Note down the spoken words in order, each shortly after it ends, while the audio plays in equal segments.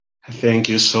Thank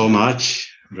you so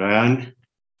much, Brian.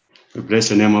 We bless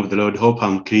the name of the Lord. Hope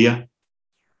I'm clear.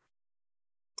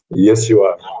 Yes, you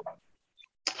are.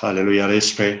 Hallelujah.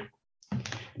 Let's pray.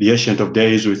 The Ancient of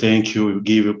Days, we thank you. We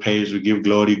give you praise. We give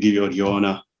glory. We give you the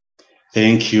honor.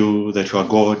 Thank you that you are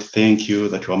God. Thank you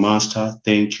that you are Master.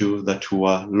 Thank you that you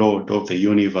are Lord of the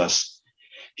universe.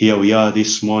 Here we are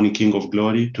this morning, King of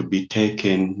Glory, to be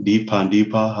taken deeper and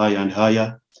deeper, higher and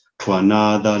higher, to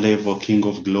another level, King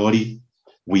of Glory.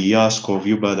 We ask of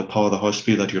you by the power of the Holy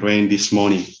Spirit that you reign this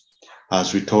morning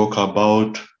as we talk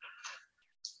about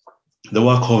the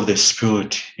work of the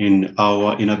Spirit in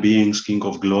our inner beings, King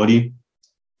of Glory.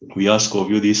 We ask of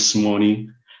you this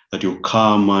morning that you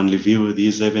come and reveal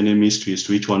these heavenly mysteries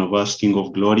to each one of us, King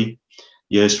of Glory.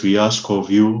 Yes, we ask of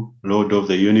you, Lord of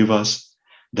the universe,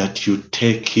 that you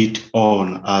take it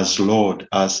on as Lord,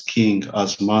 as King,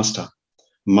 as Master.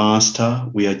 Master,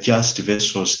 we are just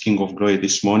vessels, King of Glory,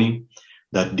 this morning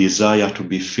that desire to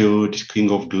be filled,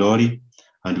 King of Glory.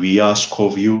 And we ask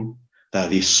of you that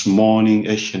this morning,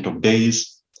 Ancient of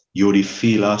Days, you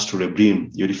refill us to the brim.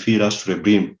 You refill us to the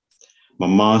brim. My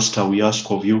Master, we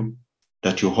ask of you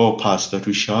that you help us, that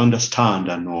we shall understand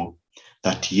and know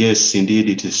that yes, indeed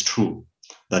it is true,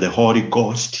 that the Holy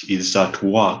Ghost is at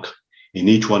work in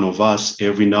each one of us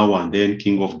every now and then,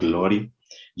 King of Glory.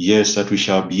 Yes, that we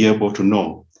shall be able to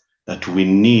know that we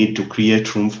need to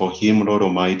create room for him, Lord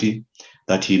Almighty,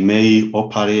 that he may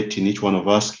operate in each one of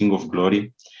us, King of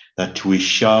Glory, that we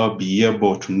shall be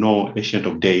able to know, Ancient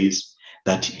of Days,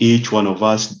 that each one of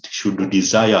us should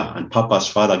desire and purpose,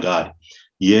 Father God,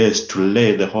 yes, to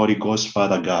let the Holy Ghost,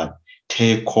 Father God,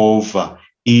 take over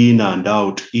in and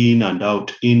out, in and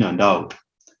out, in and out.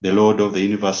 The Lord of the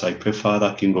universe, I pray,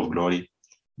 Father, King of Glory,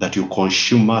 that you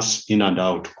consume us in and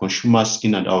out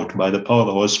by the power of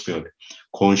the Holy Spirit.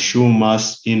 Consume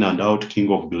us in and out,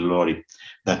 King of Glory,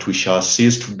 that we shall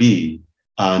cease to be,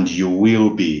 and you will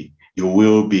be, you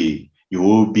will be, you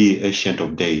will be, Ancient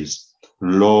of Days.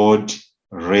 Lord,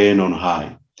 reign on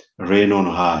high, reign on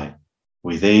high.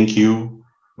 We thank you,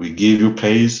 we give you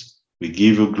praise, we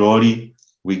give you glory,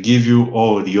 we give you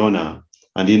all the honor,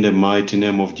 and in the mighty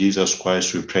name of Jesus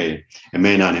Christ we pray.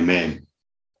 Amen and amen.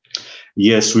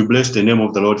 Yes, we bless the name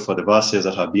of the Lord for the verses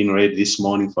that have been read this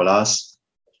morning for us,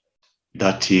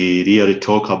 that really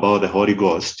talk about the Holy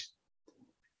Ghost.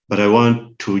 But I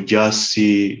want to just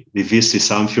revisit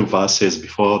some few verses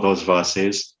before those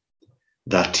verses,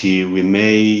 that we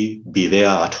may be there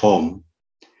at home.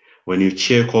 When you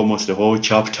check almost the whole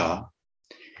chapter,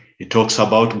 it talks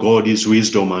about God's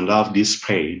wisdom and love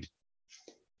displayed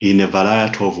in a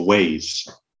variety of ways.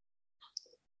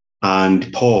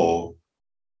 And Paul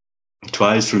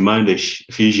tries to remind the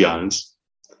Ephesians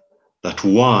that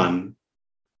one,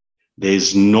 there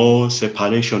is no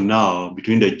separation now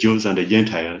between the Jews and the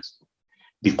Gentiles,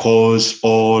 because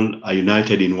all are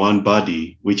united in one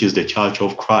body, which is the Church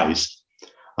of Christ,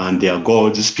 and they are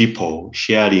God's people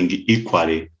sharing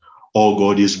equally all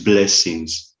God's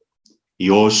blessings. He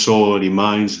also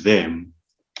reminds them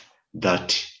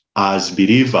that as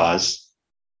believers,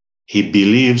 he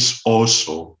believes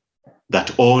also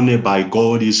that only by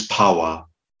God's power,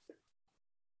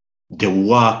 the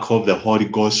work of the Holy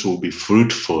Ghost will be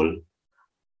fruitful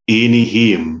in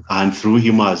him and through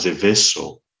him as a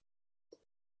vessel.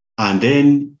 And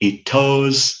then it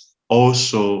tells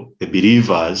also the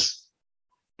believers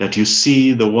that you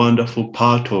see the wonderful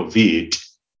part of it,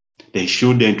 they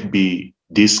shouldn't be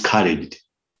discouraged,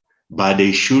 but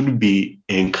they should be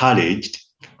encouraged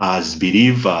as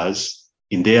believers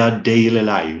in their daily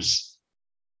lives,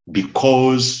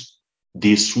 because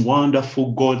this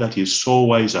wonderful God that is so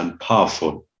wise and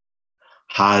powerful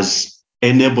has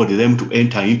enabled them to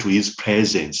enter into his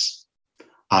presence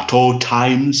at all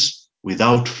times,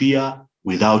 without fear,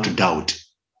 without doubt.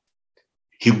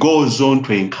 He goes on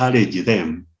to encourage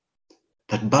them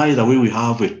that, by the way, we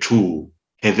have a true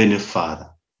Heavenly Father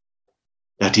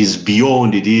that is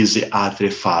beyond these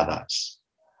earthly fathers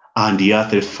and the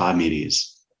earthly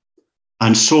families.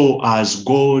 And so as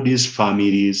God's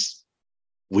families,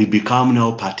 we become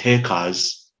now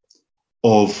partakers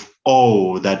of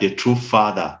all that the true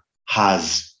Father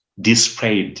has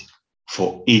displayed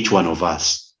for each one of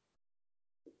us.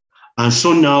 And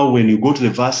so now when you go to the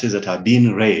verses that have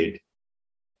been read,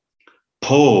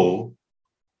 Paul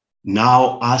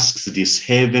now asks this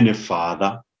Heavenly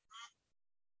Father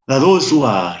that those who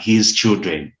are his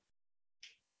children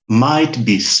might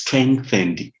be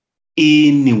strengthened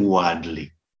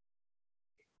inwardly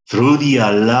through the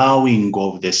allowing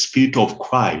of the Spirit of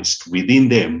Christ within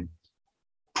them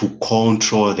to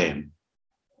control them.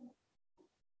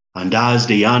 And as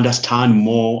they understand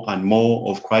more and more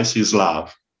of Christ's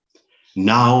love,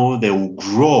 now they will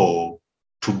grow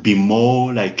to be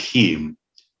more like him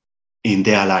in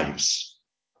their lives.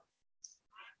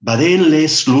 But then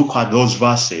let's look at those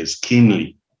verses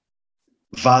keenly.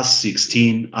 Verse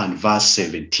 16 and verse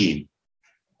 17.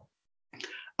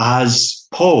 As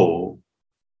Paul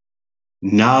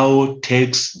now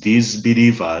takes these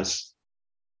believers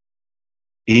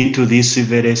into this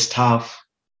very stuff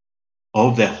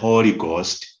of the Holy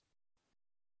Ghost,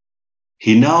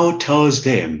 he now tells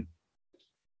them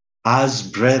as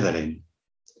brethren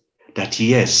that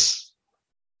yes,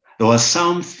 there was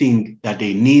something that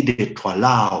they needed to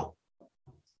allow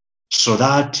so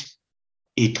that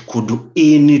it could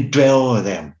indwell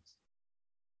them.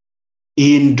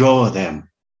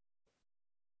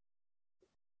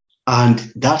 And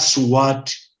that's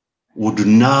what would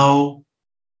now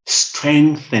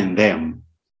strengthen them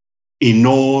in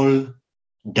all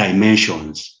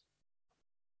dimensions.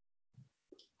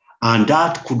 And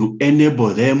that could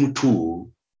enable them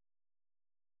to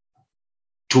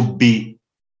be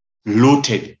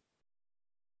rooted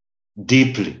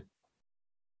deeply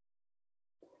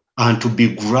and to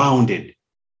be grounded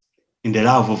in the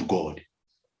love of God.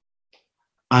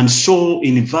 And so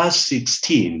in verse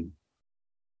 16,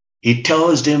 he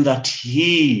tells them that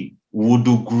he would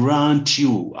grant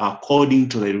you, according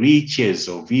to the riches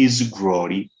of his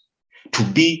glory, to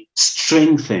be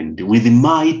strengthened with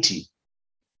mighty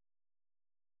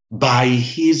by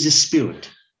his Spirit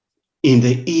in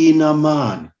the inner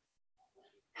man.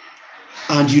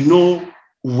 And you know,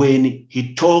 when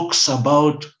he talks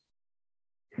about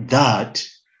that,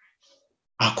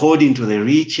 according to the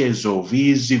riches of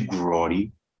his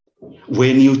glory,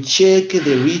 when you check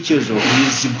the riches of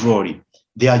his glory,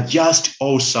 they are just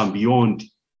awesome beyond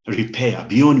repair,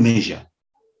 beyond measure.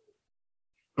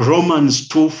 Romans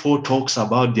 2:4 talks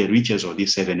about the riches of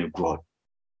this heavenly glory.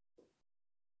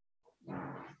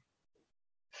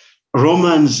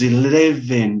 Romans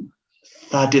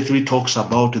 11:33 talks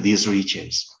about these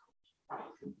riches.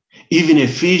 Even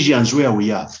Ephesians, where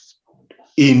we are,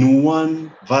 in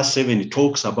 1 verse 7, it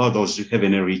talks about those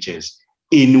heavenly riches.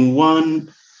 In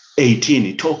 1:18,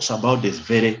 it talks about these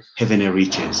very heavenly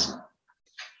riches.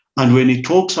 And when it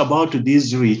talks about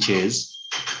these riches,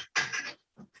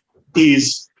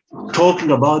 is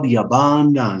talking about the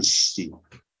abundance,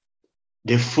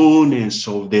 the fullness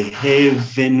of the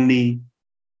heavenly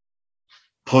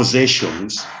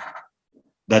possessions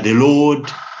that the Lord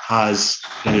has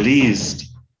released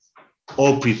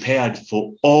or prepared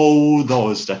for all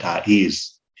those that are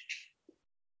his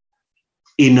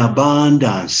in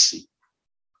abundance.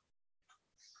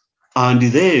 And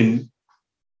then,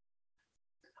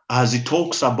 as he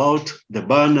talks about the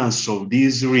abundance of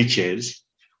these riches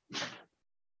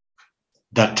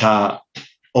that are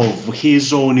of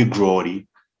his own glory,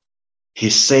 he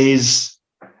says,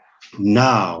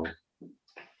 now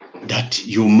that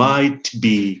you might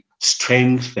be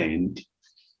strengthened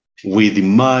with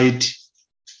might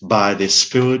by the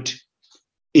Spirit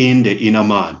in the inner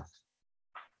man.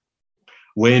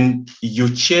 When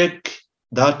you check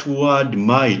that word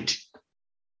might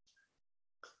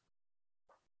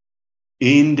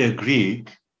in the Greek,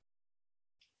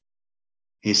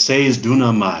 he says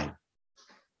dunamai.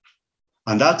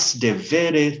 And that's the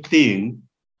very thing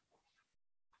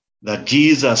that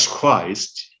Jesus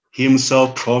Christ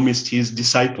himself promised his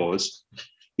disciples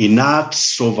in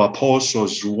Acts of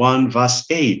Apostles 1 verse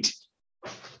 8,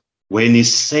 when he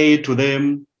said to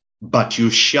them, but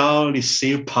you shall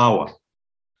receive power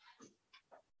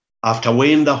after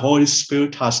when the Holy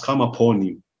Spirit has come upon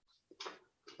you,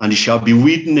 and you shall be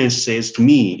witnesses to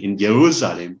me in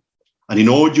Jerusalem and in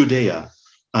all Judea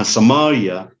and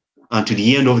Samaria and to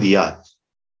the end of the earth.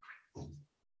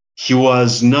 He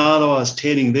was now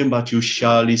telling them, but you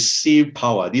shall receive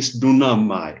power, this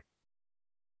dunamai,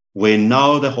 when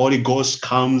now the Holy Ghost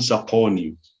comes upon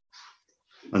you.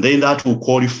 And then that will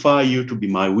qualify you to be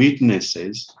my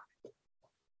witnesses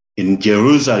in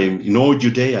Jerusalem, in all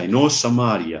Judea, in all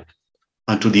Samaria,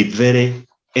 and to the very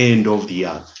end of the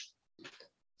earth.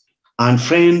 And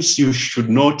friends, you should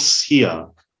not hear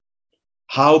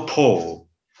how Paul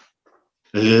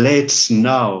relates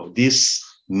now this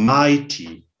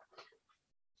mighty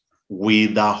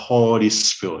with the Holy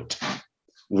Spirit,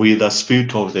 with the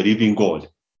Spirit of the living God.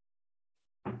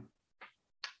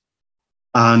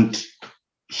 And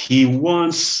he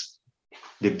wants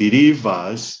the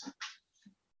believers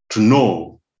to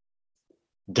know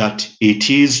that it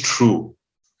is true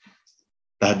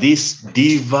that this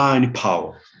divine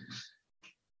power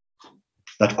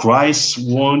that Christ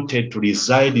wanted to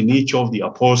reside in each of the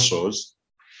apostles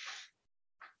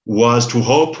was to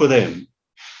help them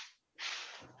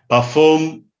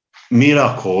perform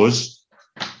miracles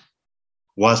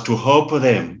was to help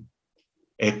them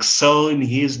excel in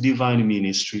his divine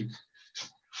ministry,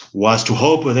 was to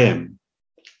help them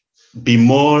be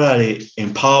morally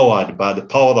empowered by the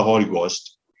power of the Holy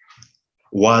Ghost,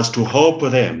 was to help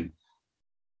them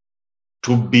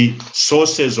to be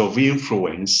sources of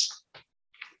influence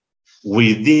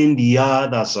within the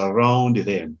others around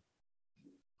them,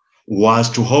 was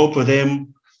to help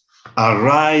them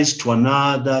arise to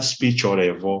another spiritual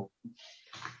level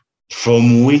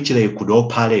from which they could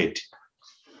operate.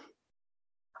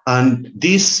 And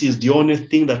this is the only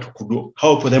thing that could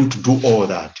help them to do all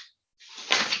that.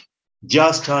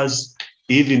 Just as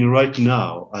even right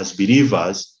now, as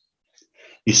believers,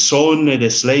 it's only the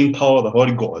slaying power of the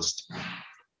Holy Ghost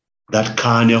that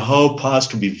can help us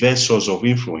to be vessels of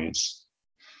influence,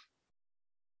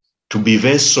 to be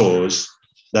vessels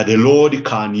that the Lord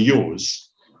can use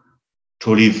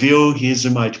to reveal his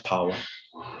mighty power,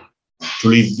 to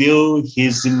reveal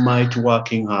his mighty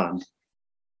working hand,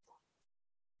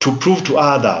 to prove to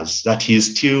others that he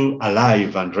is still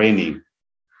alive and reigning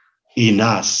in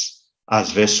us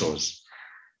as vessels.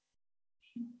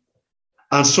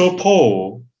 And so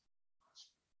Paul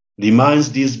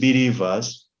reminds these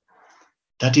believers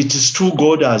that it is true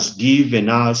God has given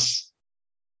us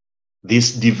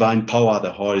this divine power,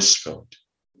 the Holy Spirit,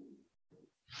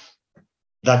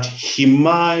 that he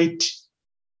might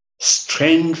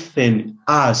strengthen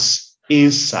us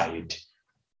inside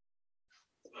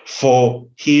for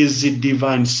his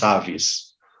divine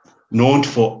service, not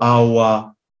for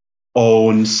our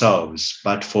own selves,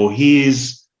 but for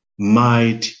his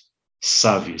might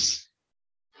service.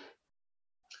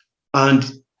 And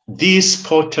this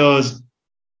portals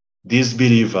these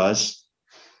believers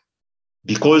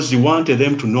because he wanted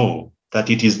them to know that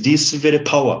it is this very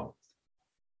power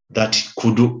that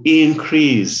could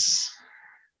increase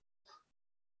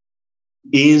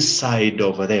inside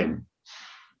of them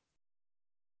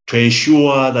to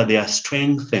ensure that they are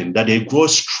strengthened, that they grow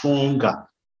stronger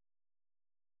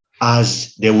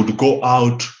as they would go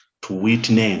out to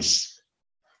witness.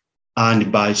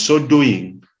 And by so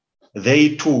doing,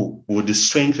 they too would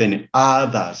strengthen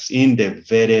others in the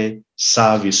very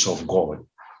service of God.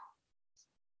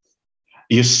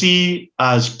 You see,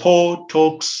 as Paul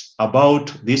talks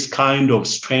about this kind of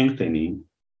strengthening,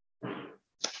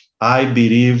 I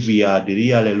believe he had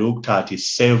really looked at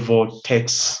several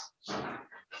texts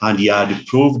and he had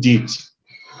proved it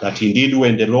that indeed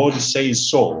when the Lord says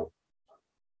so,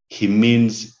 he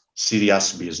means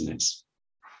serious business.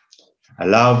 I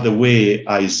love the way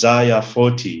Isaiah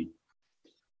 40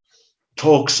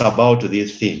 talks about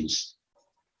these things.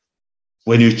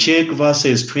 When you check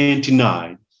verses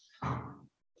 29,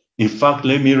 in fact,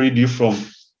 let me read you from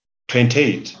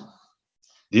 28.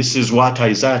 This is what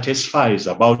Isaiah testifies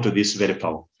about this very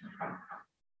power.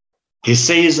 He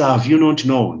says, have you not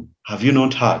known? Have you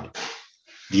not heard?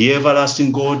 The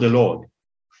everlasting God, the Lord,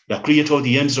 the creator of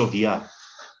the ends of the earth,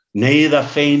 neither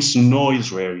faints nor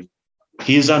is weary.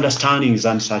 His understanding is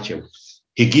unsearchable.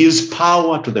 He gives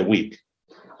power to the weak,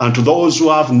 and to those who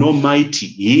have no mighty,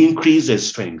 he increases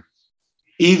strength.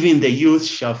 Even the youth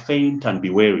shall faint and be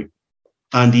weary,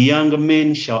 and the young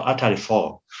men shall utterly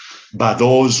fall. But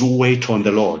those who wait on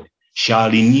the Lord shall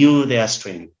renew their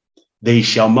strength. They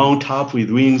shall mount up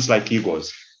with wings like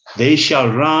eagles. They shall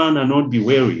run and not be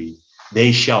weary.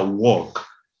 They shall walk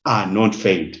and not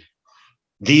faint.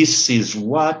 This is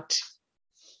what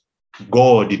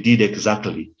God did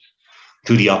exactly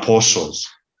to the apostles.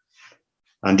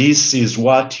 And this is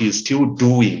what he's still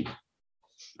doing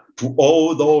to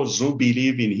all those who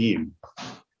believe in him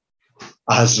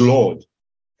as Lord,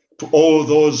 to all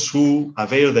those who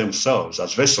avail themselves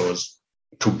as vessels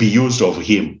to be used of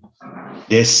him.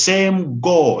 The same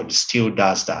God still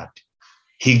does that.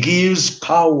 He gives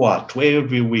power to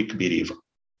every weak believer.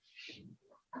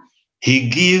 He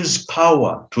gives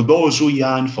power to those who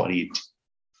yearn for it,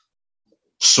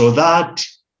 so that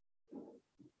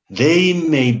they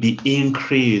may be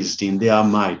increased in their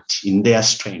might, in their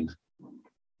strength.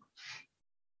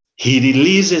 He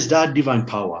releases that divine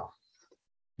power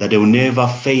that they will never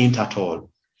faint at all.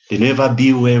 They will never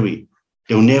be weary.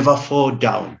 They will never fall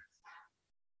down.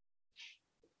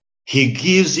 He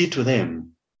gives it to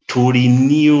them to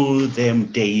renew them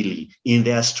daily in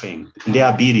their strength, in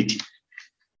their ability,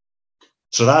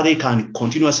 so that they can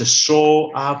continuously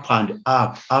soar up and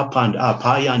up,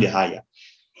 higher and higher,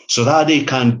 so that they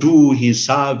can do his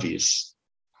service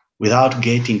without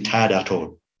getting tired at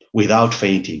all, without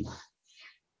fainting.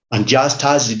 And just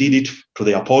as he did it to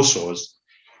the apostles,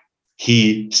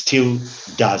 he still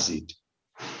does it.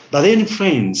 But then,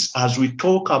 friends, as we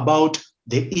talk about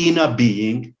the inner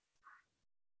being,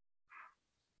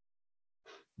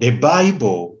 The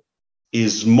Bible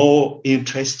is more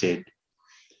interested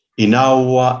in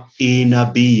our inner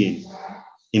being,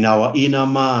 in our inner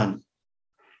man,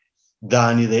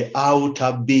 than the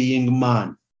outer being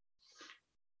man.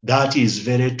 That is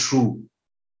very true.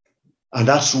 And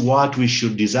that's what we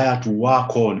should desire to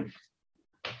work on.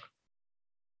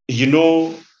 You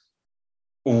know,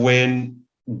 when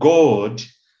God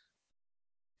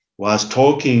was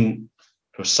talking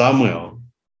to Samuel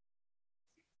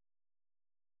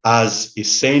as he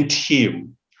sent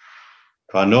him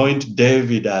to anoint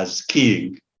David as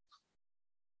king,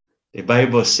 the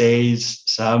Bible says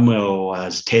Samuel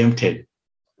was tempted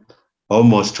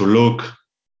almost to look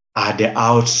at the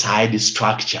outside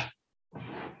structure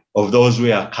of those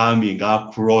who are coming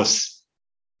across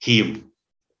him.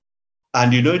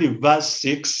 And you know, in verse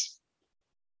 6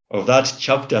 of that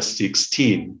chapter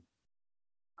 16,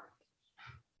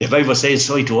 the Bible says,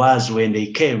 so it was when they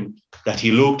came that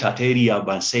he looked at Eliab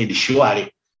and said,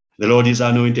 surely the Lord is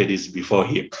anointed is before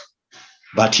him.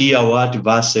 But here what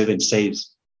verse 7 says,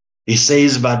 he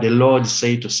says, but the Lord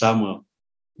said to Samuel,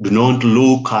 do not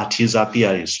look at his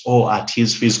appearance or at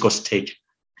his physical state,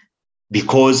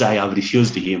 because I have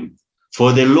refused him.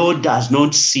 For the Lord does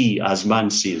not see as man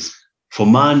sees. For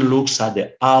man looks at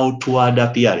the outward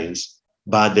appearance,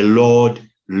 but the Lord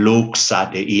looks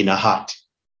at the inner heart.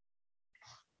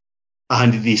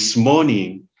 And this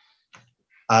morning,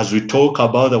 as we talk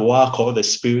about the work of the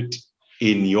Spirit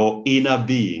in your inner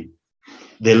being,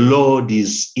 the Lord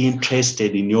is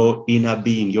interested in your inner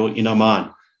being, your inner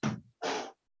man,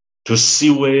 to see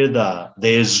whether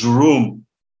there is room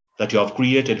that you have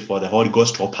created for the Holy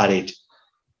Ghost to operate,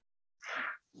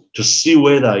 to see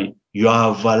whether you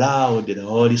have allowed the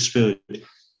Holy Spirit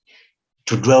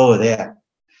to dwell there,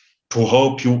 to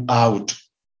help you out.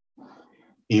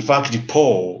 In fact,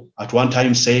 Paul at one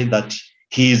time said that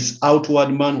his outward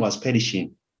man was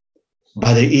perishing,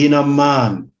 but the inner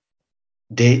man,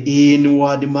 the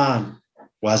inward man,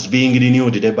 was being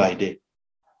renewed day by day.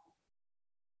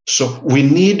 So we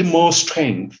need more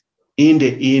strength in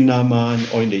the inner man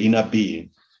or in the inner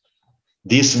being,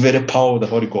 this very power of the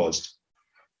Holy Ghost,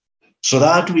 so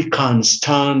that we can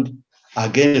stand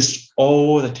against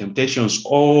all the temptations,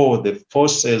 all the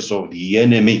forces of the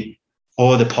enemy,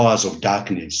 all the powers of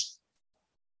darkness.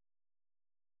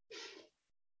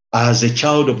 As a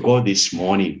child of God this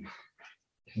morning,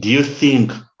 do you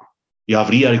think you have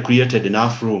really created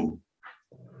enough room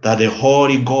that the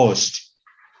Holy Ghost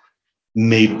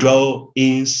may dwell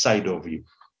inside of you,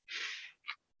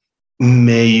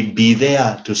 may be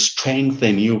there to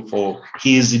strengthen you for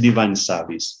his divine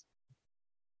service?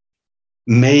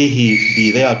 May he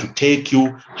be there to take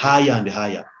you higher and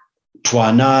higher to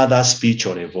another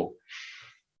spiritual level.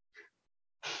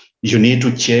 You need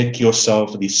to check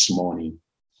yourself this morning.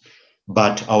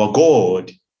 But our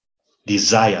God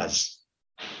desires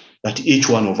that each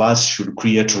one of us should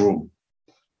create room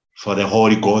for the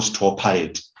Holy Ghost to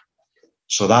operate,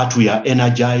 so that we are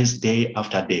energized day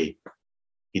after day.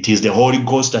 It is the Holy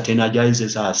Ghost that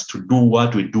energizes us to do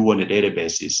what we do on a daily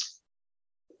basis,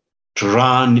 to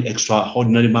run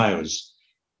extraordinary miles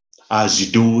as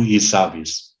you do his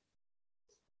service.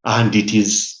 And it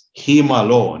is him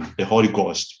alone, the Holy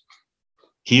Ghost,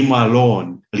 him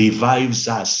alone revives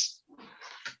us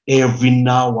every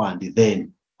now and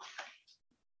then,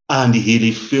 and he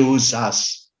refills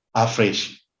us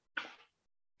afresh.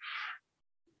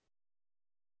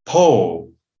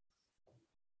 Paul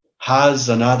has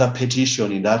another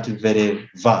petition in that very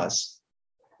verse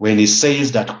when he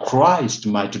says that Christ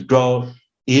might dwell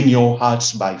in your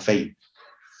hearts by faith.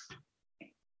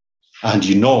 And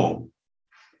you know,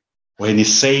 when he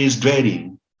says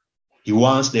dwelling, he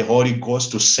wants the Holy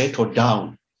Ghost to settle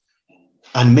down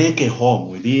and make a home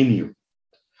within you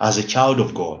as a child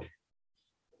of God.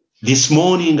 This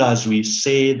morning, as we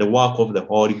say the work of the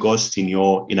Holy Ghost in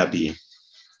your inner being,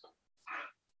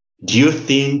 do you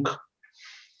think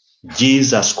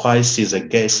Jesus Christ is a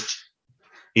guest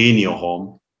in your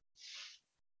home?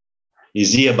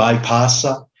 Is he a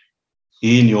bypasser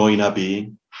in your inner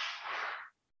being?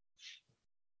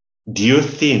 Do you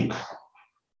think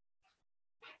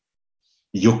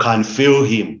you can feel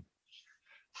him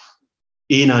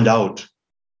in and out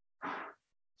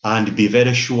and be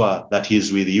very sure that he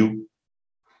is with you?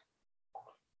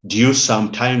 Do you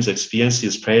sometimes experience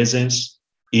his presence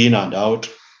in and out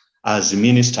as he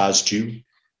ministers to you,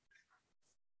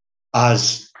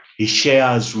 as he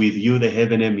shares with you the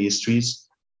heavenly mysteries,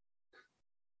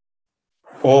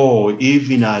 or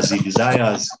even as he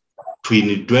desires to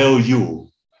indwell you?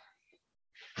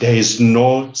 There is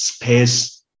no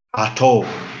space at all,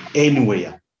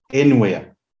 anywhere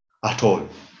at all.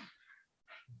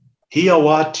 Hear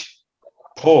what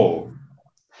Paul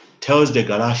tells the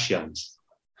Galatians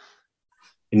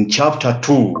in chapter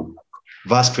 2,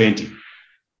 verse 20.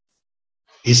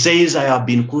 He says, I have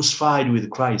been crucified with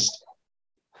Christ.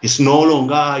 It's no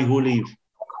longer I who live,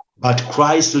 but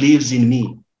Christ lives in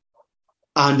me.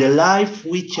 And the life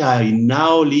which I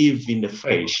now live in the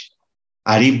flesh,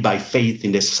 I live by faith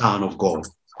in the Son of God,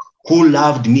 who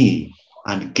loved me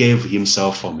and gave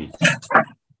himself for me.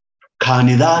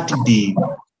 Can that be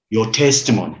your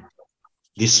testimony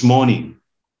this morning?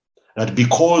 That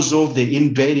because of the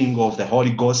indwelling of the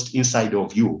Holy Ghost inside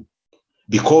of you,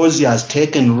 because he has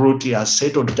taken root, he has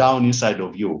settled down inside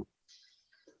of you,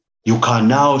 you can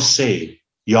now say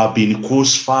you have been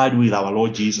crucified with our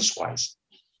Lord Jesus Christ.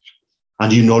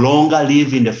 And you no longer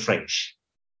live in the flesh.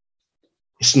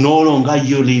 It's no longer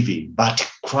you living, but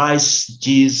Christ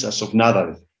Jesus of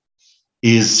Nazareth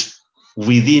is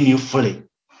within you fully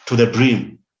to the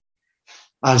brim.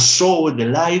 And so the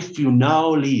life you now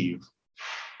live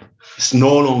is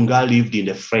no longer lived in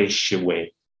the flesh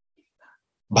way,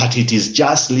 but it is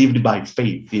just lived by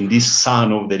faith in this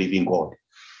Son of the living God,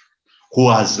 who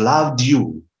has loved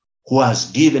you, who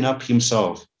has given up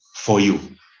himself for you.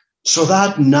 So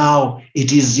that now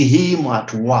it is him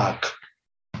at work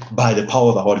by the power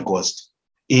of the Holy Ghost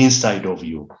inside of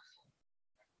you.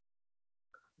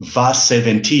 Verse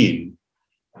 17,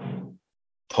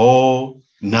 Paul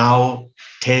now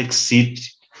takes it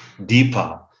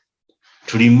deeper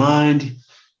to remind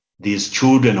these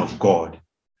children of God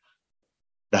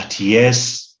that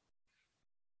yes,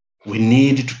 we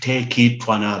need to take it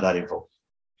to another level.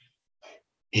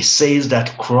 He says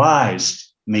that Christ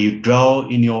may dwell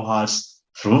in your hearts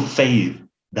through faith,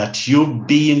 that you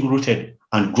being rooted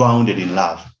and grounded in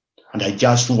love. And I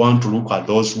just want to look at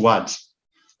those words,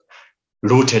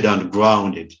 rooted and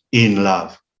grounded in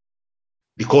love,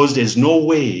 because there's no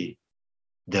way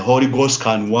the Holy Ghost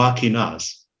can work in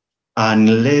us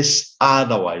unless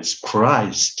otherwise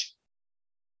Christ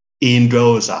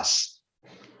indwells us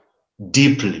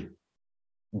deeply,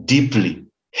 deeply,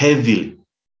 heavily,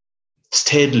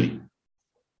 steadily.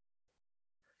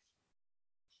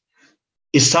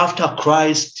 It's after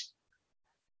Christ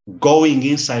going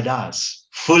inside us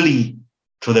fully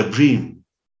to the brim,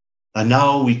 and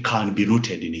now we can be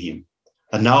rooted in him.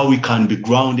 And now we can be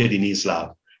grounded in his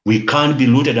love. We can be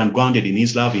rooted and grounded in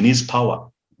his love, in his power,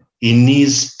 in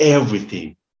his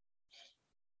everything.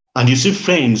 And you see,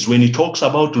 friends, when he talks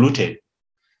about rooted,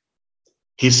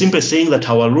 he's simply saying that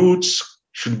our roots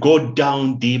should go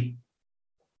down deep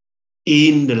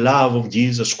in the love of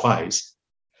Jesus Christ.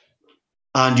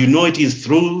 And you know, it is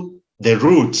through the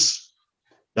roots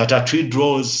that a tree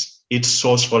draws its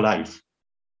source for life,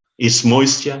 its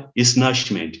moisture, its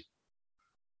nourishment.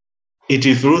 It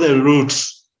is through the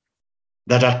roots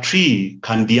that a tree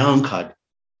can be anchored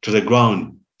to the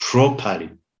ground properly.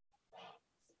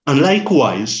 And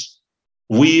likewise,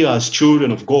 we as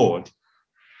children of God,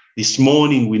 this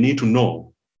morning we need to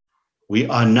know we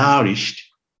are nourished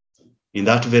in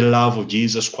that very love of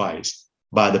Jesus Christ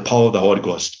by the power of the Holy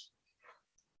Ghost.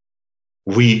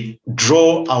 We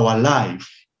draw our life,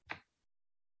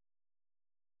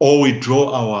 or we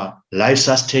draw our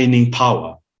life-sustaining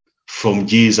power from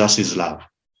Jesus' love.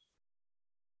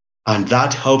 And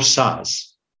that helps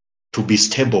us to be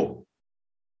stable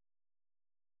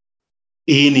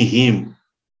in him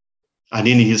and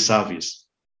in his service.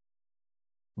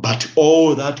 But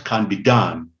all that can be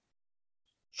done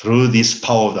through this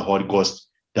power of the Holy Ghost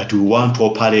that we want to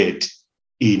operate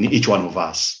in each one of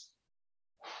us.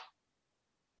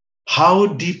 How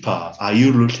deeper are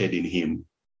you rooted in him?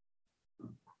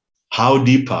 How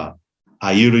deeper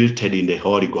are you rooted in the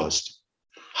Holy Ghost?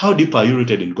 How deep are you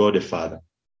rooted in God the Father?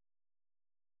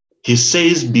 He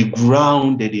says, be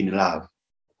grounded in love.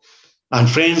 And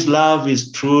friends, love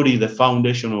is truly the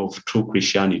foundation of true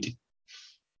Christianity.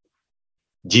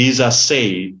 Jesus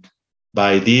said,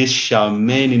 by this shall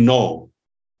many know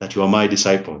that you are my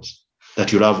disciples,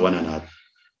 that you love one another.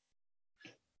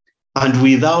 And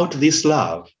without this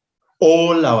love,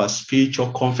 all our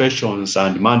spiritual confessions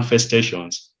and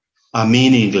manifestations are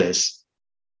meaningless.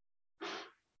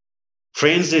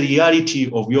 Friends, the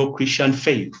reality of your Christian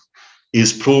faith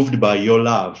is proved by your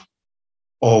love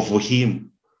of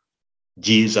him,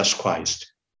 Jesus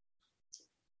Christ.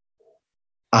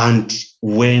 And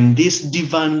when this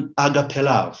divine agape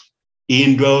love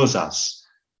indwells us,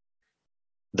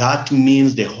 that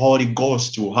means the Holy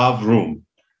Ghost will have room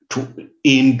to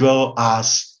indwell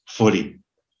us fully.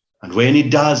 And when he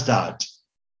does that,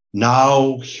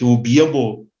 now he will be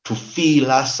able to fill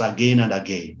us again and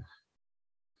again.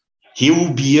 He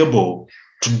will be able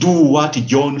to do what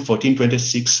John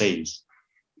 14:26 says,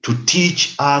 to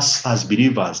teach us as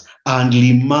believers and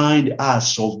remind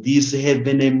us of these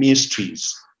heavenly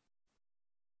mysteries.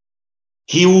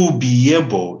 He will be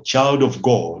able, child of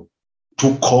God,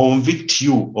 to convict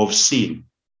you of sin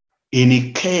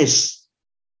in case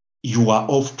you are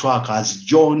off track, as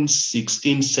John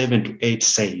 16:7-8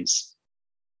 says.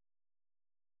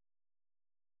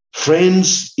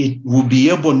 Friends, it will be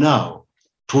able now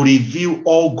to reveal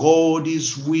all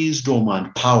God's wisdom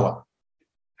and power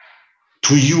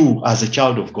to you as a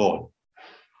child of God.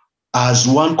 As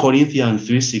 1 Corinthians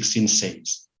 3:16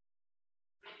 says,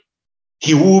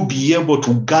 he will be able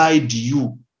to guide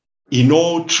you in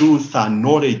all truth and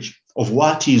knowledge of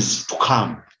what is to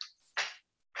come.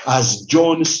 As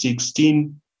John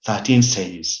 16:13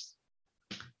 says,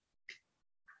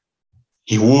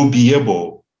 he will be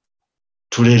able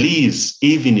to release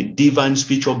even divine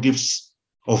spiritual gifts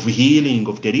of healing,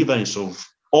 of deliverance, of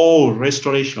all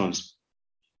restorations.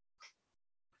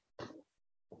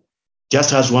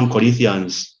 Just as 1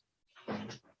 Corinthians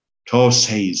 12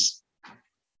 says.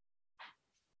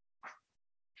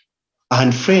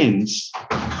 And friends,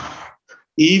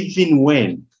 even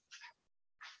when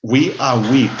we are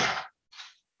weak,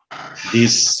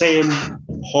 this same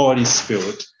Holy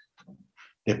Spirit,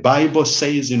 the Bible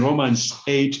says in Romans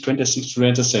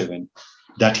 8:26-27,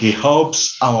 that he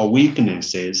helps our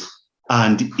weaknesses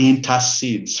and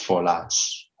intercedes for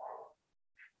us.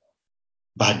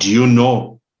 But do you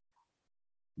know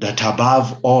that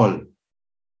above all,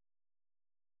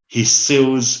 he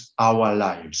seals our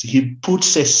lives? He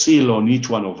puts a seal on each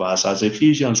one of us, as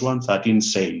Ephesians 1:13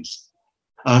 says.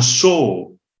 And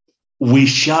so we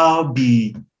shall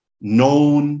be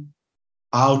known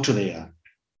out there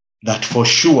that for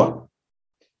sure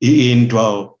he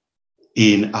indwells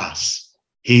in us.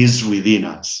 He is within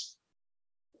us.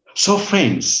 So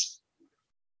friends,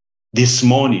 this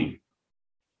morning,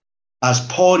 as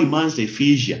Paul reminds the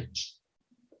Ephesians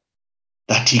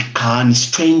that he can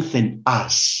strengthen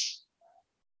us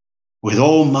with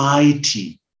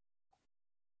almighty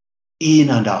in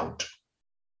and out,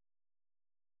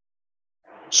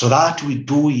 so that we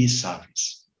do his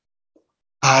service,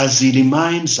 as he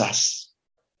reminds us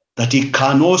that he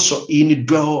can also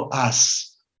indwell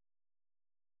us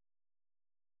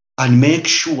and make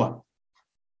sure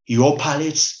he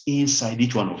operates inside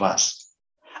each one of us.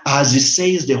 As he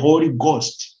says, the Holy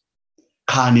Ghost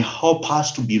can help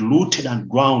us to be rooted and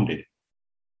grounded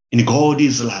in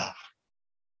God's love.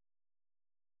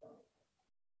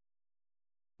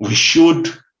 We should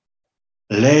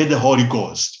let the Holy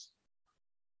Ghost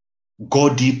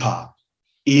go deeper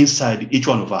inside each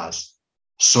one of us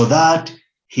so that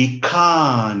he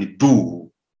can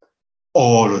do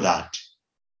all of that.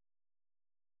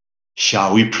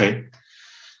 Shall we pray?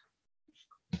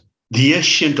 The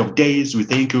Ancient of Days, we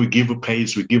thank you, we give you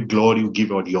praise, we give glory, we give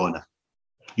you all the honor.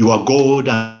 You are God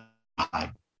and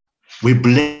high. We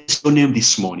bless your name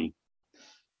this morning,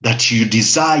 that you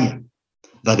desire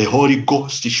that the Holy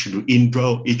Ghost should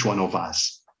indwell each one of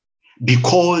us,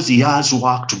 because he has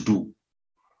work to do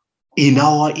in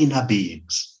our inner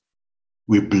beings.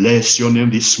 We bless your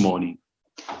name this morning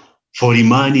for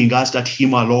reminding us that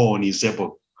him alone is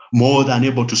able, more than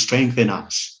able, to strengthen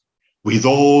us with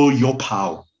all your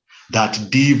power, that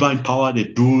divine power, the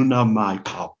dunamai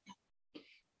power,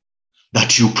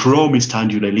 that you promised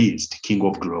and you released, King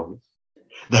of glory,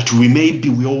 that we may be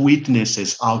your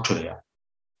witnesses out there.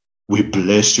 We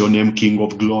bless your name, King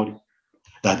of glory,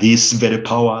 that this very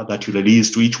power that you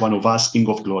released to each one of us, King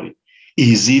of glory,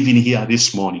 is even here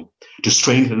this morning to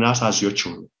strengthen us as your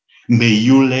children. May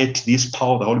you let this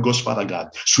power of the Holy Ghost, Father God,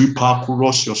 sweep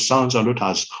across your sons and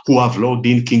daughters who have logged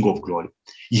in, King of glory.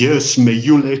 Yes, may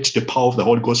you let the power of the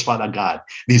Holy Ghost, Father God,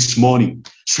 this morning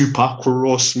sweep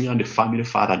across me and the family,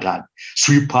 Father God.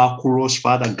 Sweep across,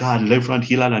 Father God, Reverend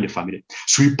Hillel and the family.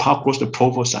 Sweep across the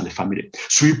provost and the family.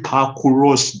 Sweep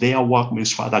across their workmen,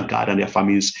 Father God, and their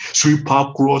families. Sweep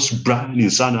across Brian,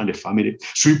 his son, and the family.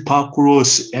 Sweep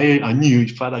across Anu,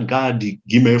 Father God,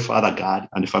 Gimel, Father God,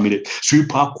 and the family.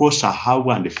 Sweep across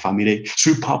Ahawa and the family.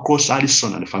 Sweep across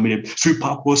Alison and the family. Sweep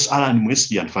across Alan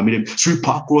Wesley and the family. Sweep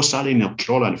across Alan and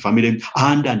Carol and the family.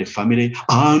 And the family.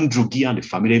 Andrew G and the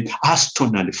family.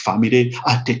 Aston and the family.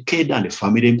 Atekeda and the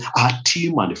family.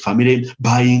 Atim and the family.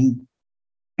 Buying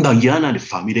Diana and the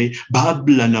family,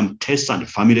 Babylon and Tess and the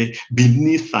family,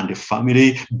 Beneath and the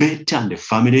family, Betty and the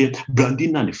family,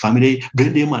 Brandin and the family,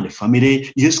 Brendan and the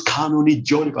family, yes, Canoni,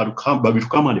 Johnny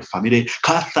Barucham and the family,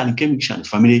 Catherine Kemish and the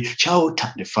family, Chout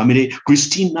and the family,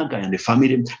 Christine Naga and the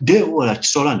family, Deborah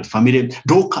Chisola and the family,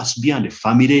 Dorcas B and the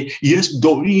family, yes,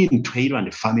 Doreen Taylor and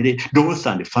the family, Dorothy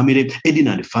and the family, Edin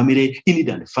and the family, Inid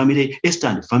and the family, Esther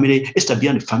and the family, Esther B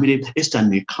and the family, Esther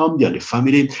and Nikambi and the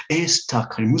family, Esther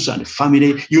Karimusa and the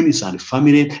family, Eunice and the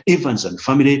family, Evans and the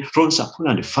family, Florence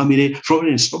Apuna and the family,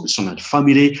 Florence Robinson and the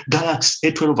family, Galax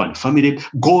A12 and the family,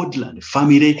 Godla and the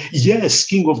family, yes,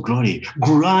 King of Glory,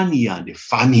 Granny and the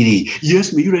family,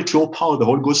 yes, may you let your power, the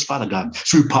Holy Ghost, Father God,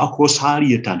 sweep across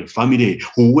Harriet and the family,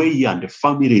 Huey and the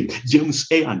family, James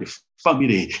A and the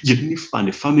family, Jennifer and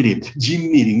the family,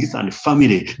 Jimmy Ringis and the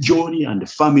family, Johnny and the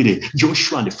family,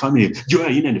 Joshua and the family,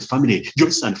 Joanne and the family,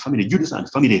 Joyce and the family, Judas and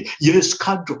the family, yes,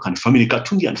 Kadok and the family,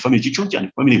 Katungi and the family, Chichonji and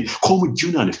the family, Komu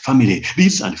Juna and the family,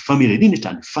 Liz and the family, Linet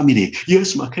and the family,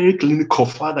 yes, Makari Clinical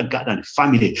Father God and the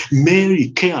family,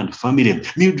 Mary K and the family,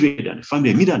 Mildred and the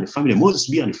family, Mida and the family, Moses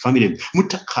B and the family,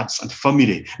 Mutakats and the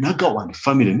family, Nagawa and the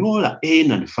family, Nola A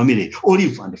and the family,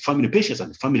 Olive and the family, Patience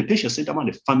and the family, Patience Center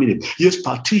and the family, yes,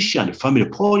 Patricia and the family,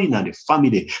 Pauline and the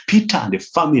family, Peter and the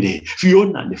family,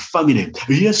 Fiona and the family,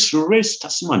 yes, Rest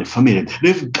Tasma and the family,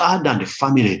 Rev God and the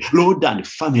family, Lord and the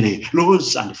family,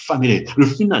 Rose and the family,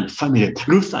 Rufina and the family,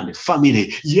 Ruth and the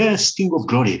family, yes, King of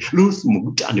Glory, Ruth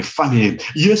Mugut and the family,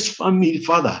 yes, family,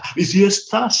 Father, yes,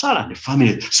 Sarah and the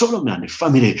family, Solomon and the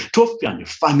family, Tophia and the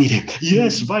family,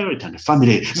 yes, Violet and the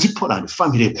family, Zipporah and the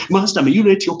family. Master, may you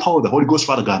let your power, the Holy Ghost,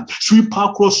 Father God, sweep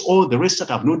across all the rest that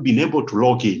have not been able to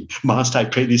log in. Master, I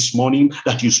pray this morning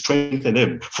that you strengthen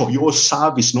them for your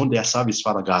service, not their service,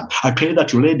 Father God. I pray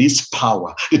that you let this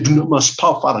power, the dunamis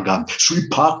power, Father God,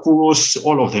 sweep across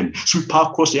all of them, sweep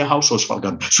across their households, Father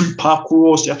God, sweep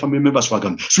across their family members, Father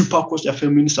God, sweep across their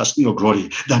family ministers, King of Glory.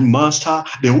 That Master,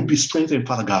 they will be strengthened,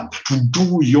 Father God, to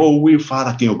do your will,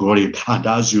 Father, King of Glory. And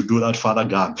as you do that, Father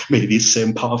God, may this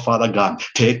same power, Father God,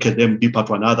 take them deeper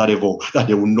to another level, that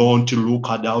they will not look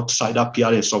at the outside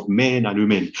appearance of men and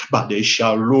women, but they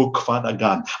shall look, Father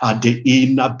God, at the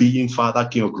inner being, Father,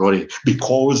 King of Glory,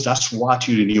 because that's what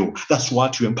you renew, that's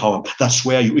what you empower, that's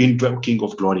where you indwell, King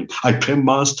of Glory. I pray,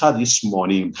 Master, this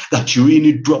morning that you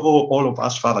indwell all of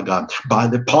us, Father God, by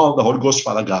the power of the Holy Ghost,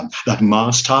 Father God, that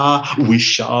Master, we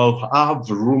shall have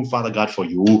room, Father God, for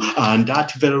you, and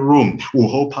that very room will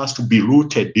help us to be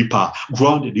rooted deeper,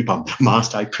 grounded deeper.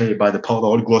 Master, I pray by the power of the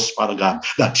Holy Ghost, Father God,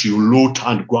 that you root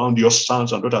and ground your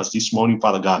sons and daughters this morning,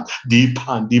 Father God, deeper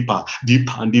and deeper,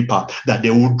 deeper and deeper, that they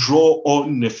will draw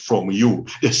on from you,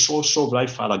 the source of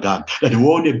life, Father God, that they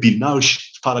will only be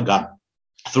nourished, Father God,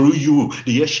 through you,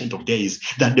 the Ancient of Days,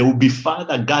 that there will be,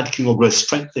 Father God, King of Glory,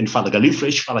 strengthened, Father God,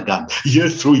 refreshed, Father God, here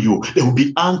through you. They will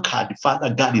be anchored,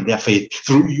 Father God, in their faith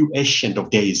through you, Ancient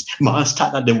of Days. Master,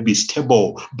 that they will be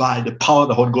stable by the power of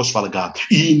the Holy Ghost, Father God,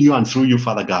 in you and through you,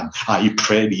 Father God. I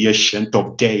pray, the Ancient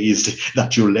of Days,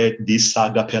 that you let this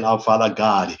saga pillar, Father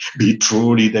God, be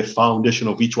truly the foundation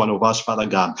of each one of us, Father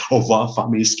God, of our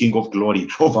families, King of Glory,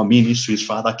 of our ministries,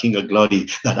 Father, King of Glory,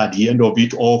 that at the end of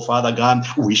it all, Father God,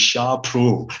 we shall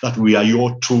prove that we are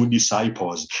your true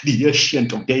disciples. The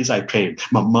Ancient of Days, I pray,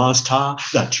 my Master,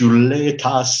 that you let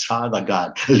us, Father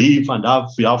God, live and have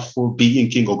your full being,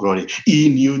 King of Glory,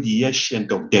 in you, the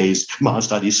Ancient of Days.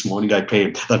 Master, this morning I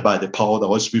pray that by the power of the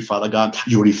Holy Spirit, Father God,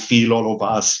 you refill all of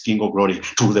us, King of Glory,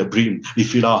 to the brim.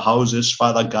 Refill our houses,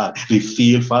 Father God.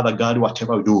 Refill, Father God,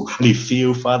 whatever we do.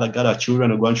 Refill, Father God, our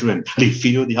children and grandchildren.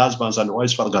 Refill the husbands and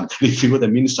wives, Father God. Refill the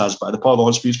ministers by the power of the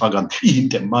Holy Spirit, Father God, in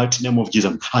the mighty name of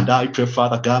Jesus. And I pray,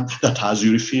 Father God, that as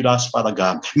you refill us, Father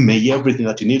God, may everything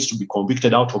that needs to be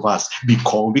convicted out of us be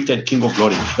convicted, King of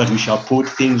Glory, that we shall put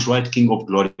things right, King of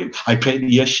Glory. I pray,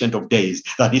 the Ancient of Days,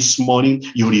 that this morning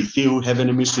you reveal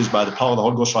heavenly mysteries by the power of the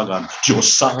Holy Ghost, Father God, to your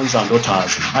sons and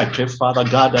daughters. I pray, Father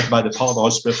God, that by the power of the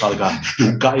Holy Spirit, Father God,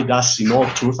 you guide us in all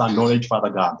truth and knowledge, Father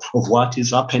God, of what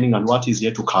is happening and what is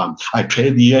yet to come. I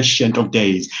pray, the Ancient of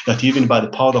Days, that even by the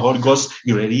power of the Holy Ghost,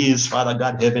 you release, Father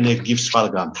God, heavenly gifts,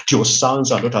 Father God, to your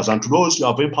sons and daughters, and to those you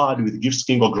have empowered with gifts,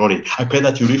 King of Glory. I pray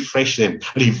that you refresh them,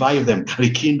 revive them,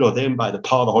 rekindle them by the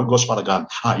power of the Holy Ghost, Father God.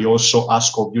 I also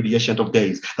ask of you, the Ancient of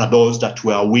Days, that those that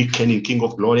were weakening, King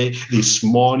of Glory, this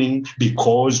morning,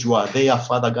 because you are there,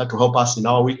 Father God, to help us in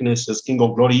our weaknesses, King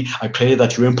of Glory, I pray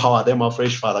that you empower them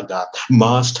afresh, Father God.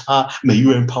 Master, may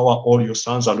you empower all your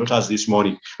sons and daughters this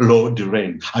morning. Lord,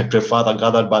 reign. I pray, Father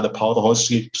God, that by the power of the Holy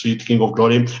Spirit, King of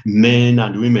Glory, men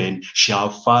and women shall,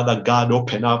 Father God,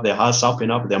 open up their hearts,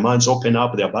 open up their minds, open open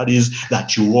up their bodies,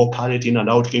 that you operate in and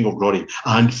out, King of Glory.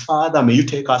 And Father, may you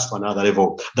take us to another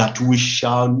level, that we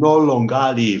shall no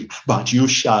longer live, but you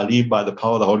shall live by the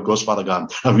power of the Holy Ghost, Father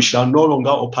God. And we shall no longer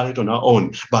operate on our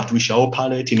own, but we shall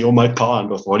operate in your might, power,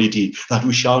 and authority, that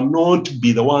we shall not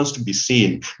be the ones to be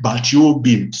seen, but you will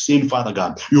be seen, Father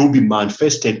God. You will be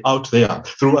manifested out there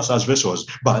through us as vessels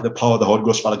by the power of the Holy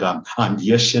Ghost, Father God. And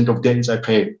the Ancient of Days, I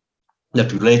pray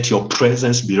that let your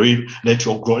presence be real, let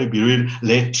your glory be real,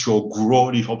 let your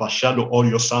glory overshadow all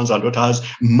your sons and daughters.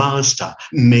 Master,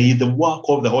 may the work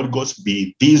of the Holy Ghost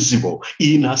be visible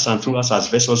in us and through us as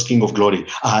vessels, King of Glory,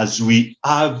 as we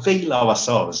avail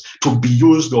ourselves to be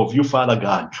used of you, Father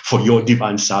God, for your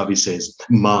divine services.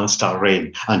 Master,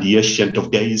 reign, and the Ancient of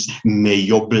Days, may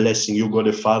your blessing, you God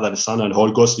the Father, the Son, and the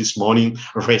Holy Ghost this morning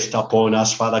rest upon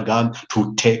us, Father God,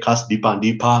 to take us deeper and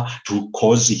deeper, to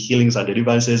cause healings and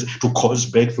deliverances, to cause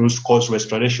breakthroughs, to cause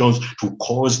restorations, to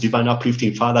cause divine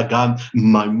uplifting, Father God,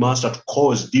 my Master, to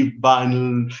cause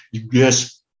divine,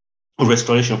 yes,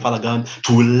 restoration, Father God,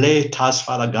 to let us,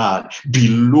 Father God, be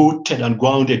rooted and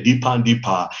grounded deeper and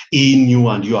deeper in you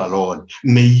and you alone.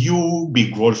 May you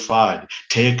be glorified.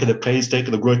 Take the praise, take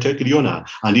the glory, take the honor.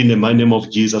 And in the mighty name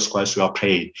of Jesus Christ, we are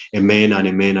prayed. Amen and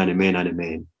amen and amen and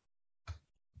amen.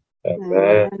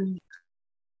 Amen.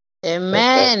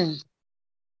 Amen.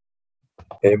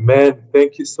 Amen.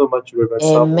 Thank you so much, Reverend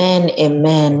Samuel. Amen.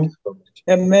 Amen. So much.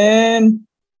 Amen.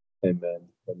 Amen.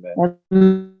 Amen.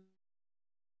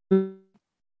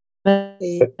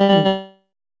 Amen.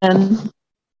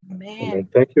 Amen.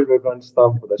 Thank you, Reverend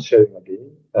Sam, for the sharing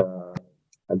again.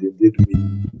 And indeed,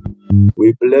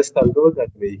 we bless the Lord that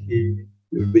may He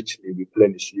richly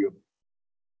replenish you.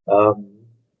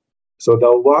 So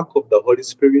the work of the Holy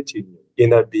Spirit in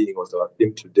inner being was our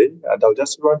theme today, and I'll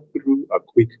just run through a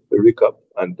quick recap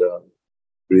and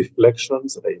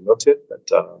reflections that I noted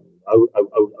that I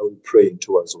will pray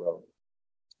into as well.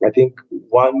 I think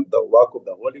one, the work of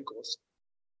the Holy Ghost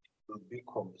will be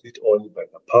complete only by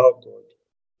the power of God.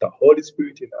 The Holy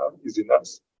Spirit is in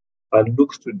us and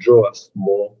looks to draw us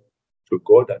more to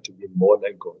God and to be more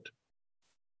like God.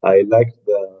 I like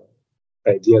the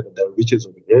idea that the riches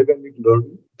of heavenly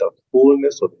glory, the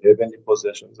fullness of heavenly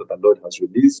possessions that the Lord has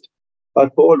released, are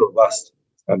for all of us,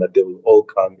 and that they will all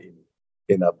come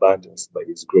in abundance by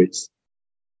His grace.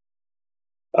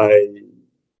 I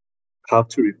have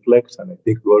to reflect, and I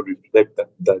think we all reflect, that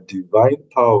the divine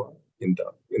power in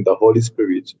the Holy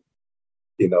Spirit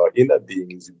in our inner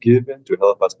being is given to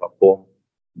help us perform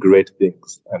great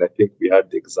things. And I think we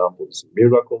had the examples,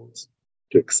 miracles,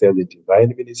 to excel in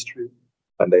divine ministry.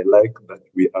 And I like that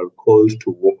we are called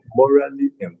to walk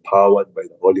morally empowered by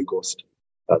the Holy Ghost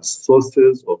as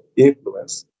sources of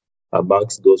influence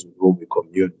amongst those with whom we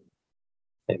commune.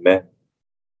 Amen.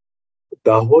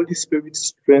 The Holy Spirit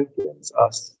strengthens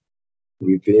us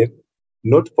within,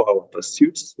 not for our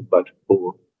pursuits, but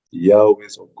for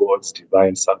Yahweh's or God's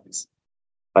divine service.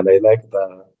 And I like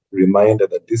the reminder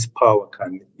that this power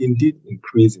can indeed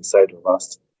increase inside of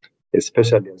us,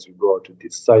 especially as we go out to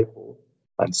disciple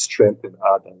and strengthen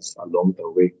others along the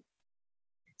way.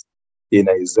 In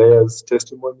Isaiah's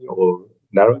testimony or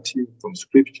narrative from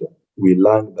Scripture, we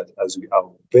learn that as we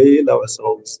avail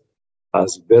ourselves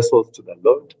as vessels to the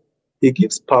Lord, He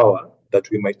gives power that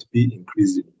we might be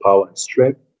increased in power and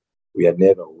strength. We are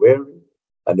never weary,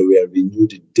 and we are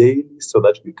renewed daily so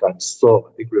that we can soar.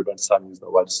 I think Reverend Sam used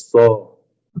the word soar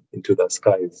into the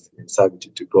skies in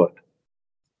servitude to God.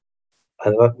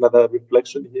 And another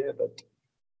reflection here that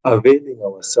availing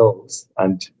ourselves,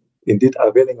 and indeed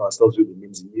availing ourselves really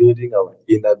means yielding our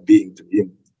inner being to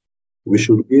Him. We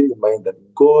should be reminded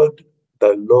that God,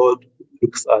 the Lord,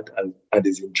 looks at and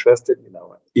is interested in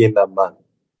our inner man.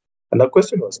 And the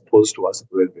question was posed to us,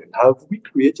 brethren, have we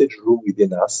created room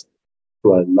within us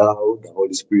to allow the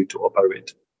Holy Spirit to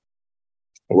operate?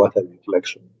 What a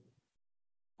reflection.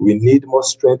 We need more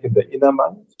strength in the inner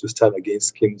man to stand against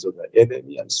schemes of the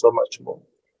enemy and so much more.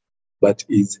 But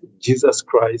is Jesus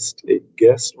Christ a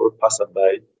guest or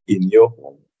passerby in your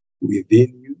home,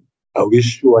 within you? Are we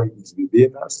sure He is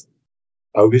within us?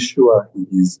 Are we sure He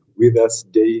is with us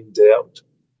day in, day out?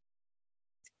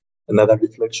 Another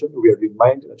reflection, we are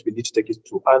reminded that we need to take it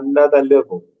to another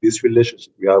level, this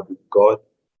relationship we have with God,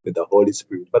 with the Holy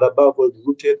Spirit, but above all,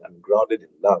 rooted and grounded in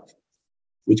love,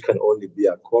 which can only be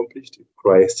accomplished if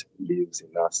Christ lives in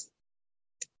us.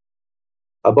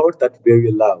 About that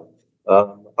very love,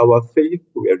 our faith,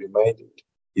 we are reminded,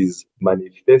 is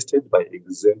manifested by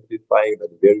exemplifying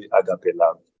that very agape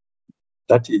love.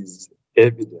 That is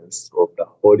evidence of the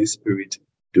Holy Spirit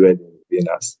dwelling within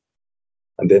us.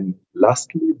 And then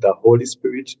lastly, the Holy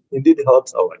Spirit indeed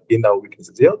helps our inner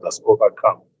weaknesses. He helps us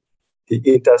overcome. He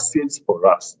intercedes for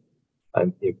us,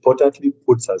 and importantly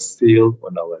puts a seal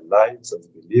on our lives as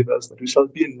believers, that we shall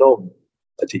be known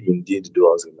that He indeed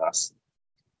dwells in us.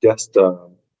 Just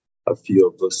a few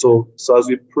of those. So as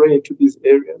we pray into these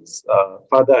areas,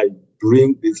 Father, I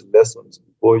bring these lessons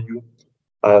before you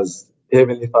as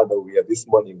Heavenly Father. We are this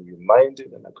morning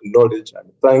reminded and acknowledge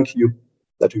and thank you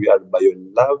that we are by your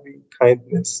loving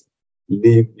kindness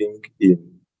living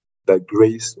in the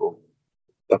grace of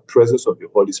the presence of the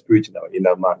Holy Spirit in our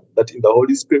inner man. That in the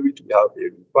Holy Spirit we have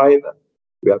a refiner,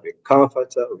 we have a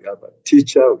comforter, we have a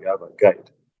teacher, we have a guide.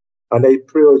 And I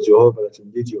pray, O Jehovah, that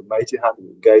indeed your mighty hand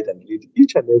will guide and lead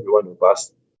each and every one of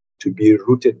us to be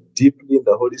rooted deeply in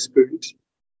the Holy Spirit,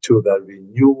 to the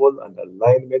renewal and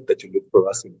alignment that you look for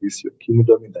us in this your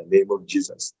kingdom, in the name of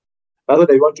Jesus. Now that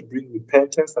I want to bring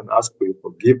repentance and ask for your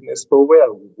forgiveness for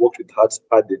where we walked with hearts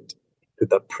hardened to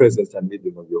the presence and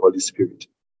leading of the Holy Spirit,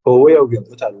 for where we have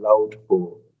not allowed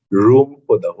for room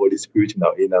for the Holy Spirit in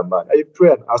our inner man. I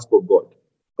pray and ask for God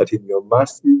that in your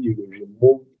mercy you will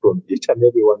remove from each and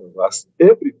every one of us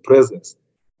every presence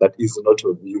that is not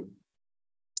of you,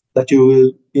 that you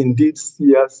will indeed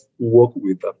see us walk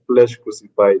with the flesh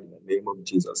crucified in the name of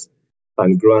Jesus,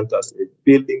 and grant us a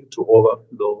filling to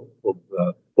overflow of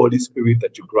the Holy Spirit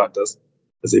that you grant us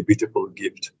as a beautiful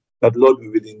gift. That, Lord, we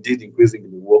will indeed increasingly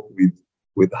walk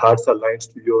with hearts aligned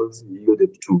to yours,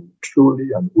 yielded to truly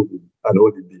and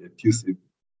wholly be effusive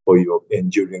for your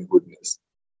enduring goodness.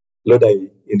 Lord, I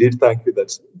indeed thank you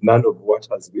that none of what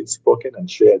has been spoken and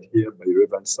shared here by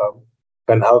Reverend Sam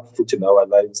can have fruit in our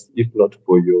lives if not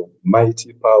for your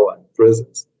mighty power and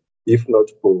presence, if not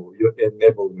for your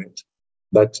enablement.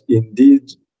 That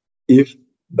indeed, if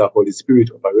the Holy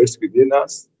Spirit operates within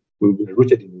us, we will be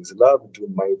rooted in his love, do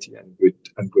mighty and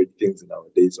great things in our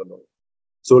days, O Lord.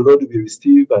 So, Lord, we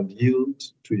receive and yield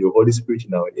to your Holy Spirit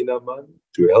in our inner man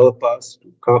to help us,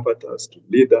 to comfort us, to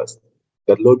lead us,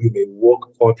 that, Lord, we may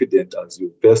walk confident as your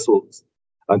vessels,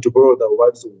 and to borrow the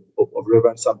words of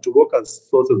Reverend Sam, to walk as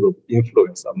sources of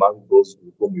influence among those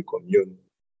with whom we commune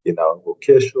in our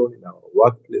vocation, in our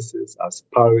workplaces, as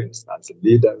parents, as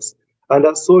leaders, and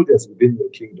as soldiers within your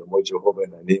kingdom, O Jehovah,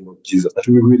 in the name of Jesus, that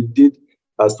we will indeed,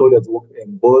 as soldiers, walk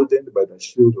emboldened by the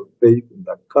shield of faith in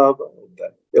the cover of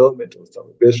the helmet of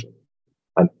salvation,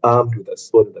 and armed with the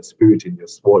sword of the Spirit in your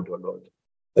sword, O Lord,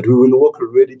 that we will walk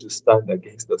ready to stand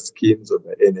against the schemes of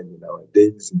the enemy in our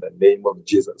days in the name of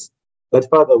Jesus. That,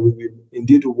 Father, we will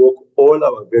indeed walk all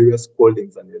our various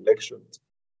callings and elections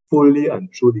fully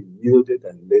and truly yielded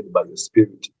and led by your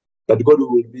Spirit. That, God, we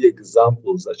will be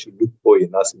examples that you look for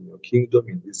in us in your kingdom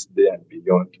in this day and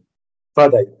beyond.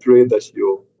 Father, I pray that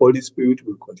your Holy Spirit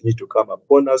will continue to come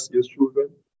upon us, your children,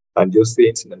 and your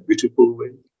saints in a beautiful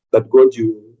way. That, God,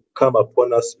 you come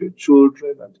upon us, your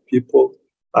children and people,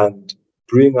 and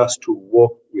bring us to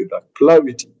walk with a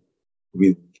clarity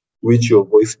with which your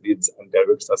voice leads and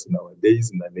directs us in our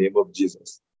days in the name of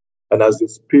Jesus. And as the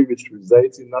Spirit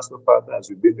resides in us, O Father, as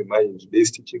we've been reminded in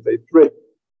today's teachings, I pray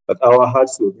that our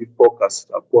hearts will be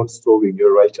focused upon sowing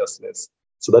your righteousness,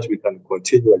 so that we can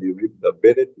continually reap the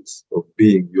benefits of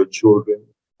being your children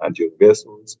and your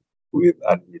vessels with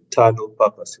an eternal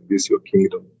purpose in this your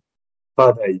kingdom.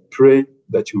 Father, I pray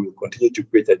that you will continue to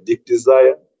create a deep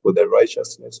desire for the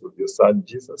righteousness of your Son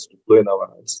Jesus to flow in our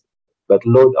hearts. That,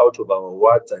 Lord, out of our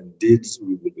words and deeds,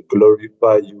 we will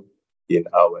glorify you in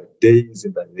our days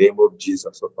in the name of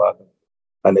Jesus, O Father.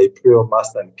 And I pray, O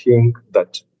Master and King,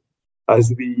 that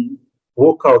as we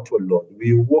walk out, O Lord,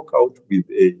 we walk out with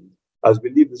as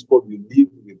we leave this world, we live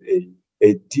with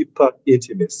a deeper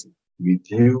intimacy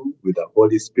with you, with the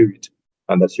Holy Spirit,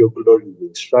 and that your glory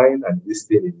will shine and be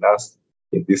seen in us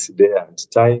in this day and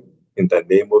time, in the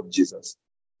name of Jesus.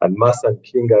 And Master and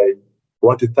King, I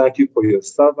want to thank you for your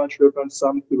servant, Reverend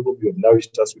Sam, through whom you have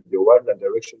nourished us with your word and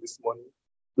direction this morning.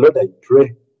 Lord, I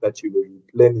pray that you will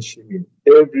replenish him in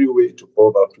every way to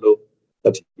overflow,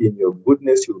 that in your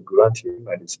goodness you will grant him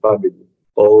and his family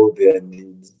all their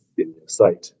needs in your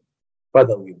sight.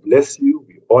 Father, we bless you,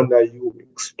 we honor you, we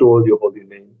extol your holy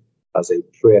name, as I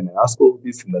pray and I ask all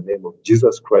this in the name of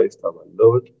Jesus Christ, our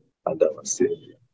Lord and our Savior.